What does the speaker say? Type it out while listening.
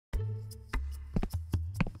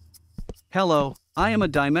Hello, I am a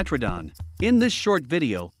Dimetrodon. In this short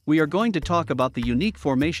video, we are going to talk about the unique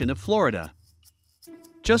formation of Florida.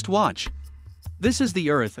 Just watch. This is the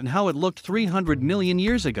Earth and how it looked 300 million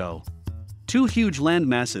years ago. Two huge land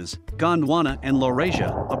masses, Gondwana and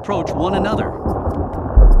Laurasia, approach one another.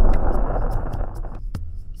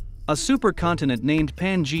 A supercontinent named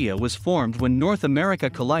PANGEA was formed when North America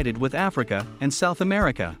collided with Africa and South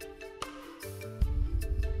America.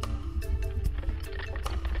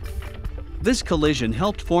 This collision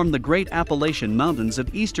helped form the Great Appalachian Mountains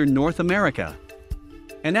of eastern North America.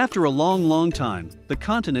 And after a long time, the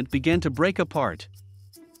continent began to break apart.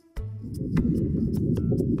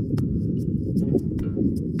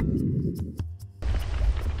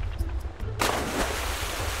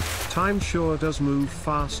 Time sure does move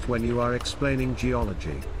fast when you are explaining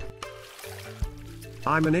geology.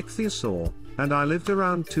 I'm an ichthyosaur, and I lived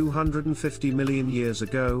around 250 million years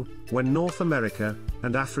ago, when North America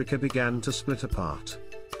and Africa began to split apart.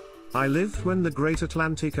 I lived when the Great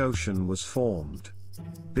Atlantic Ocean was formed.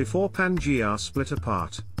 Before Pangaea split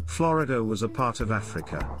apart, Florida was a part of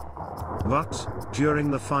Africa. But,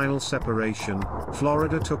 during the final separation,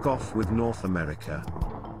 Florida took off with North America.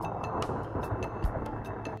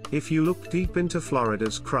 If you look deep into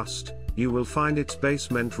Florida's crust, you will find its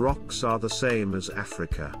basement rocks are the same as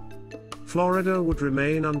Africa. Florida would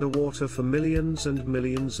remain underwater for millions and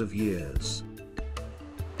millions of years.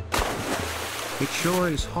 It sure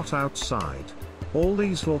is hot outside. All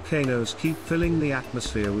these volcanoes keep filling the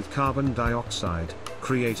atmosphere with carbon dioxide,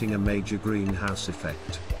 creating a major greenhouse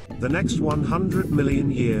effect. The next 100 million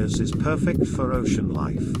years is perfect for ocean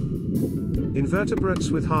life. Invertebrates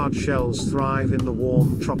with hard shells thrive in the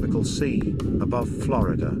warm tropical sea, above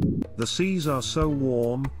Florida. The seas are so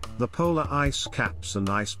warm, the polar ice caps and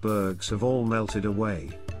icebergs have all melted away.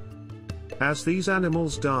 As these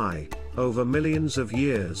animals die, over millions of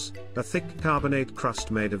years, a thick carbonate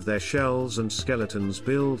crust made of their shells and skeletons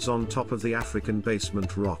builds on top of the African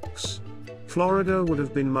basement rocks. Florida would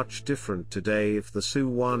have been much different today if the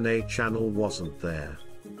Suwane Channel wasn't there.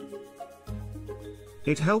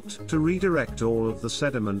 It helped to redirect all of the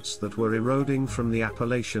sediments that were eroding from the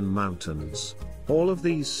Appalachian Mountains. All of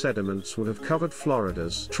these sediments would have covered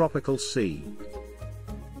Florida's tropical sea.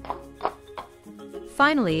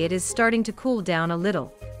 Finally, it is starting to cool down a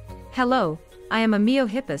little. Hello, I am a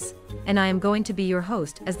Miohippus, and I am going to be your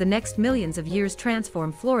host as the next millions of years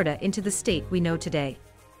transform Florida into the state we know today.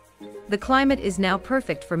 The climate is now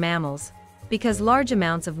perfect for mammals. Because large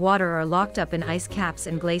amounts of water are locked up in ice caps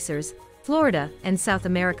and glaciers, Florida and South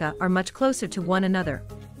America are much closer to one another.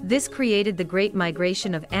 This created the great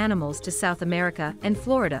migration of animals to South America and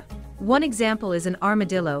Florida. One example is an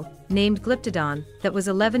armadillo, named Glyptodon, that was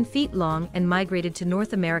 11 feet long and migrated to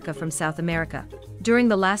North America from South America. During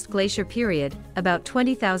the last glacier period, about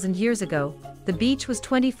 20,000 years ago, the beach was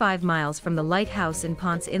 25 miles from the lighthouse in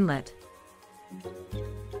Ponce Inlet.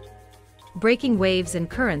 Breaking waves and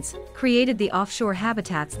currents created the offshore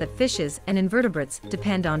habitats that fishes and invertebrates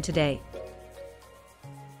depend on today.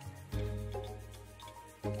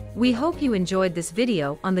 We hope you enjoyed this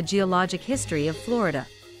video on the geologic history of Florida.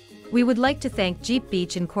 We would like to thank Jeep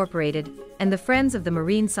Beach Incorporated and the Friends of the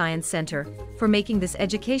Marine Science Center for making this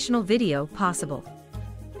educational video possible.